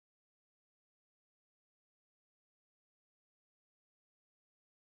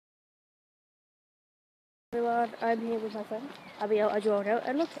Everyone, I'm here with my friend Abiel Adriano,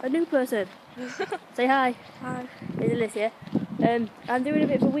 and look, a new person. Say hi. Hi. It's Alicia. I'm doing a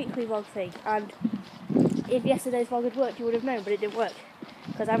bit of a weekly vlog thing, and if yesterday's vlog had worked, you would have known, but it didn't work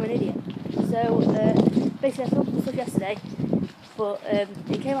because I'm an idiot. So basically, I filmed some stuff yesterday, but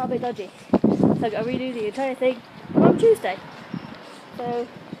it came out a bit dodgy. So I've got to redo the entire thing on Tuesday. So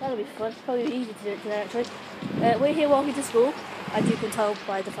that'll be fun. Probably be easy to do it today actually. We're here walking to school, as you can tell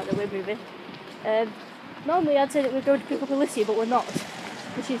by the fact that we're moving. Normally I'd say that we're going to pick up Alicia, but we're not.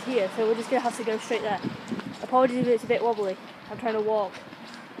 Because she's here, so we're just going to have to go straight there. Apologies if it's a bit wobbly. I'm trying to walk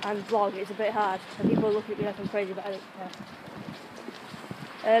and vlog, it's a bit hard. And people are looking at me like I'm crazy, but I don't care.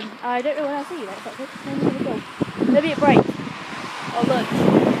 I don't know when I'll see you next, actually. Maybe we'll go. Maybe at break. Or lunch.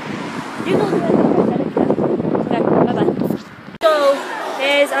 You go to the break, I don't care. Okay, bye-bye. So,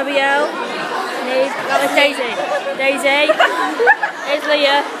 here's Abiel. That was Daisy. Daisy. Here's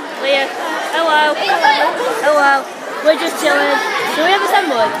Leah. Leah. Hello. Hello. We're just chilling. Do we have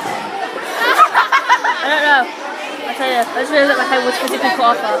assembly? I don't know. I tell you, I just realised that my head was physically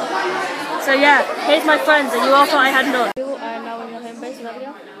cut off that. So yeah, here's my friends, and you all thought I had none. I'm now in your home base with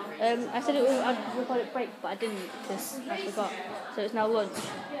Abigail. I said I'd record it break, but I didn't because I forgot. So it's now lunch.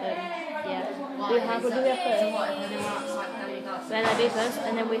 Yeah. What do we have first? Then I do first,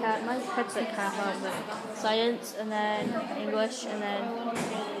 and then we have my headset kind of hard, but science, and then English, and then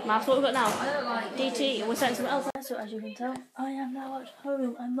maths. What we've got now? DT, and we're setting something else. So as you can tell, I am now at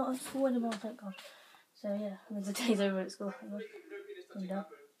home. I'm not at school anymore, thank God. So yeah, the day's over at school.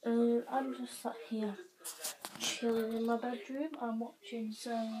 I'm just sat here chilling in my bedroom. I'm watching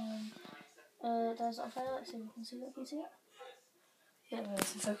some Dance on Fire. Let's see if you can see that. Can you see it? Yeah,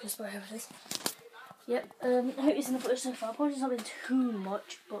 it's in focus wherever it is. Yep, I hope you've seen the footage so far. Apologies, it's not been too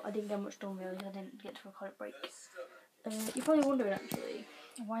much, but I didn't get much done really. I didn't get to record a break. You're probably wondering actually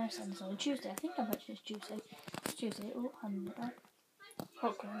why I'm saying this on Tuesday. I think I mentioned it's Tuesday. It's Tuesday. Oh, I'm not right.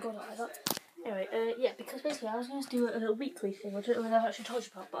 Okay, I'm good like that. Anyway, yeah, because basically I was going to do a little weekly thing, which I don't know if I've actually told you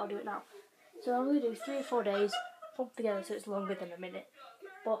about, but I'll do it now. So I'm going to do 3 or 4 days, put together so it's longer than a minute.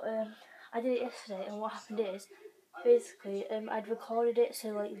 But I did it yesterday, and what happened is, basically, I'd recorded it so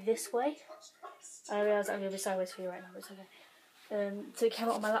like this way. And I realised I'm going to be sideways for you right now, but it's okay. So it came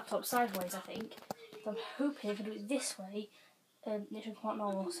out on my laptop sideways, I think. So I'm hoping if I do it this way, it should come out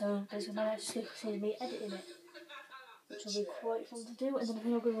normal. So basically, my next week will see me editing it, which will be quite fun to do. And then I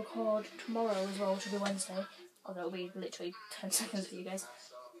think I'll go record tomorrow as well, which will be Wednesday. Although it'll be literally 10 seconds for you guys.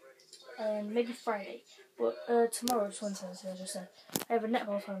 Maybe Friday. But tomorrow is Wednesday, as I just said. I have a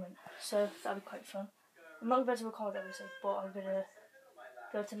netball tournament, so that'll be quite fun. I'm not going to record everything, but I'm going to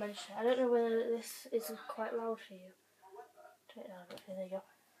go to mention it. I don't know whether this is quite loud for you. Turn it down a bit. There you go.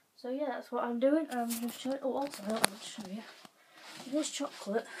 So yeah, that's what I'm doing. I'm just showing. Oh, also, I don't want to show you. This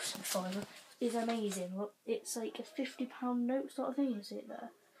chocolate, fiber, is amazing. Look, it's like a £50 note sort of thing. You see it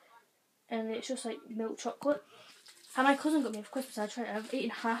there, and it's just like milk chocolate. And my cousin got me for Christmas. I've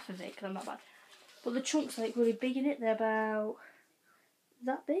eaten half of it because I'm not bad. But the chunks are like really big in it. They're about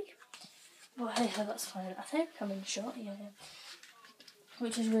that big. But hey, that's fine. I think I'm in shot. Yeah.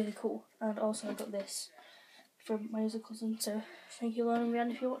 Which is really cool. And also I got this from my other cousin. So thank you, Lauren and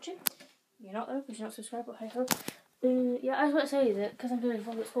Rhiannon, if you're watching. You're not though, because you're not subscribed. But hey ho. Yeah, I was about to say that because I'm doing a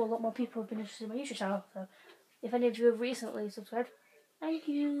vlog at school, a lot more people have been interested in my YouTube channel. So if any of you have recently subscribed, thank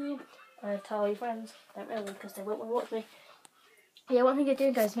you. Tell all your friends. Don't really, because they won't want to watch me. Yeah, one thing I'm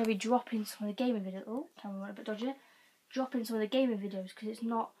doing, guys, is maybe drop in some of the gaming videos. Oh, camera went a bit dodgy. Drop in some of the gaming videos because it's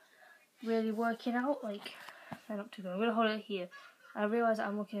not really working out. Like, they're not too good. I'm gonna hold it here. I realise that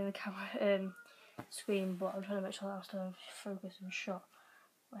I'm looking at the camera screen, but I'm trying to make sure that I'm still focused and shot.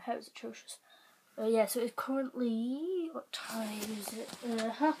 My hair is atrocious. Yeah, so it's currently, what time is it?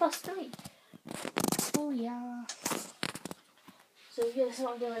 3:30. Oh yeah. So yeah, this is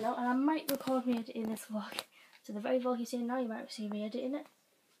what I'm doing right now, and I might record me editing this vlog. So the very vlog you're seeing now, you might see me editing it.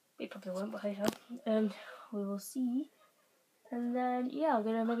 You probably won't, but hey ho. We will see. And then yeah, I'm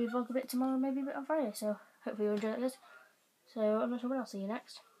gonna maybe vlog a bit tomorrow, maybe a bit on Friday. So hopefully you'll enjoy this. So I'm not sure when I'll see you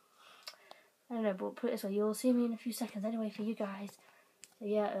next. I don't know, but put it this way, you'll see me in a few seconds anyway for you guys. So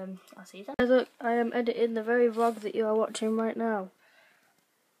yeah, I'll see you then. Look, I am editing the very vlog that you are watching right now.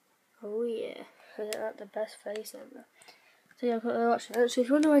 Oh yeah, isn't that the best face ever? So yeah, I've got to watch it. So if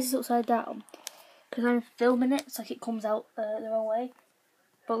you wonder why it's upside down, because I'm filming it, it's like it comes out the wrong way.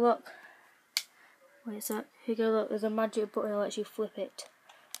 But look, wait, so here you go, look, there's a magic button that lets you flip it.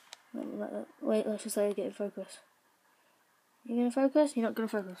 Wait, let's just let it get in focus. You gonna focus? You're not gonna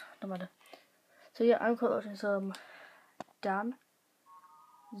focus, don't matter. So yeah, I'm quite watching some Dan.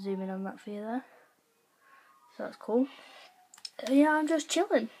 Zoom in on that for you there. So that's cool. Yeah, I'm just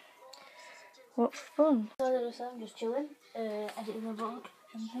chilling. What fun. So I'm just chilling, editing the vlog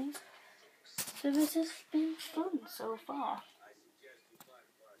and things. So this has been fun so far.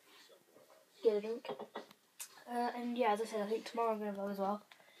 Get a drink. And yeah, as I said, I think tomorrow I'm going to vlog as well.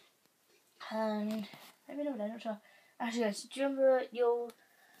 And maybe another day, I'm not sure. Actually guys, do you remember you'll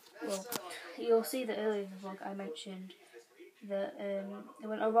see that earlier in the vlog I mentioned that it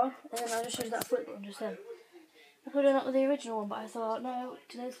went over, and then I just showed you that flip button just then. I could have done that with the original one, but I thought, no,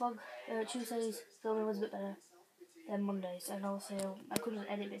 today's vlog, Tuesday's filming was a bit better than Monday's, and also I couldn't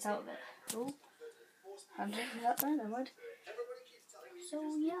edit bits out of it. Oh, I'm taking that there, never mind. So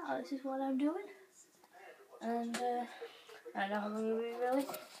yeah, this is what I'm doing, and I don't know how long it will be really,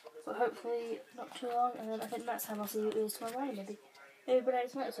 but hopefully not too long, and then I think next time I'll see you is tomorrow morning maybe. Maybe by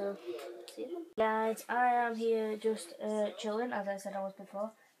tonight, so see you then. Guys, I am here just chilling, as I said I was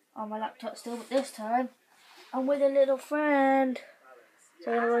before, on my laptop still, but this time I'm with a little friend.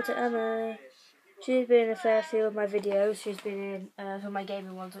 So hello to Emma. She's been in a fair few of my videos. She's been in some of my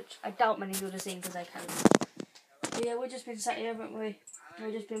gaming ones, which I doubt many people have seen because I can't. But yeah, we've just been sat here, haven't we?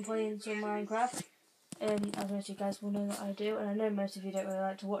 We've just been playing some Minecraft. As most of you guys will know that I do, and I know most of you don't really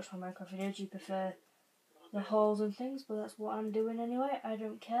like to watch my Minecraft videos. You prefer the hauls and things, but that's what I'm doing anyway. I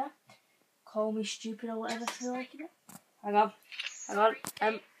don't care. Call me stupid or whatever if you like it. Hang on.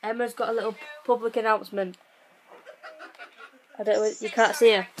 Emma's got a little public announcement. I don't know, you can't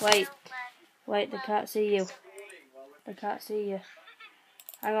see her. Wait, they can't see you. They can't see you.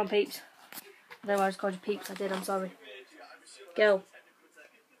 Hang on, peeps. I don't know why I just called you peeps. I did, I'm sorry. Go. You know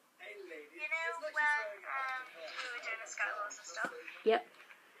when we were doing the Skywars and stuff? Yep.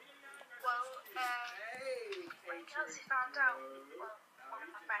 Well, when Kelsey found out, well, one of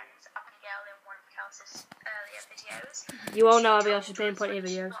my friends, Abigail, in one of Kelsey's earlier videos. You all know Abigail, she's been in plenty of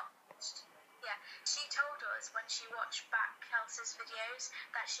videos. Yeah, she told us when she watched back Kelsey's videos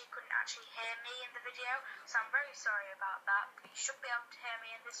that she couldn't actually hear me in the video, so I'm very sorry about that. But you should be able to hear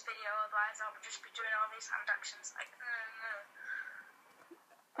me in this video, otherwise I'll just be doing all these hand actions like.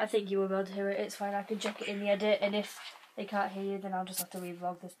 I think you will be able to hear it. It's fine. I can check it in the edit, and if they can't hear you, then I'll just have to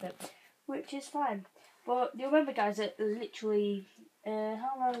re-vlog this bit, which is fine. But you remember, guys, that literally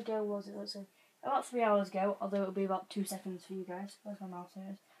how long ago was it? Let's see, about 3 hours ago. Although it'll be about 2 seconds for you guys. Where's my mouse?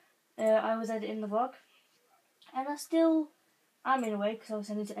 Here it is. I was editing the vlog, and I'm in a way because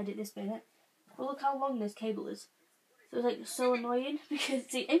obviously I need to edit this bit. But look how long this cable is. So it's like so annoying because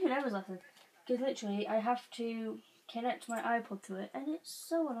see, even I was laughing because literally I have to connect my iPod to it, and it's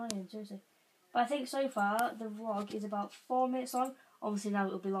so annoying, seriously. But I think so far the vlog is about 4 minutes long. Obviously now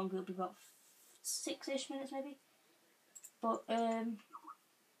it'll be longer. It'll be about 6-ish minutes maybe. But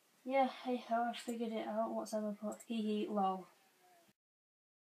yeah, hey ho, I figured it out. What's Emma put? Hee hee lol.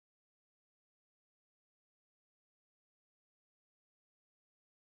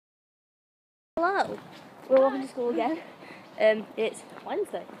 Hello, we're walking to school again. It's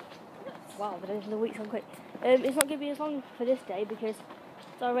Wednesday. Wow, the week's gone quick. It's not going to be as long for this day because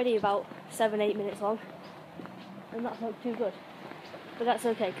it's already about 7-8 minutes long, and that's not too good. But that's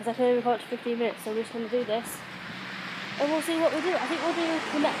okay because I can only record 15 minutes, so we're just going to do this, and we'll see what we do. I think we'll do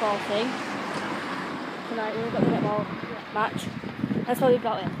the netball thing tonight. We've got the netball match. That's probably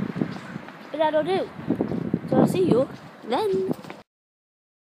about it. But that'll do. So I'll see you then.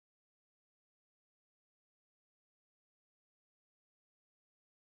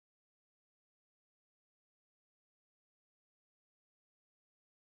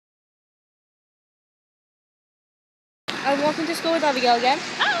 I'm walking to school with Abigail again.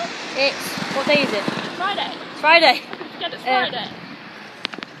 Oh! What day is it? Friday. It's Friday. Good, it's Friday.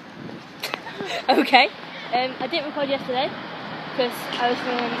 Okay. I didn't record yesterday because I was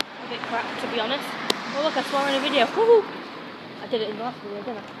feeling a bit crap, to be honest. Oh look, I swore in a video. Woohoo! I did it in the last video,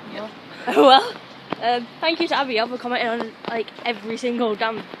 didn't I? Yep. Oh well. Thank you to Abigail for commenting on like every single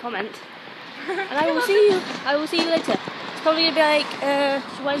damn comment. And I will see you later. It's probably gonna be like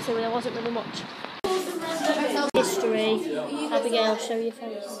Wednesday when there wasn't really much. History. Abigail, show your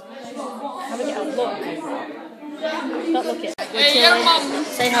face. Abigail, look. Not look it. Hey, your mum.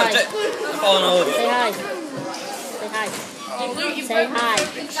 Say hi. Oh no. Say hi. Say hi. Say hi.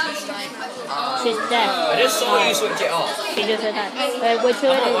 She's dead. I just saw you switch it off. She just said hi. We're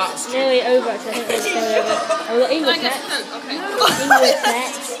chilling. It's nearly over. So I think it's nearly over. Oh, look, English next. English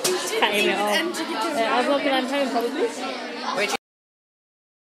next. Can't hear me at all. I'm walking home probably.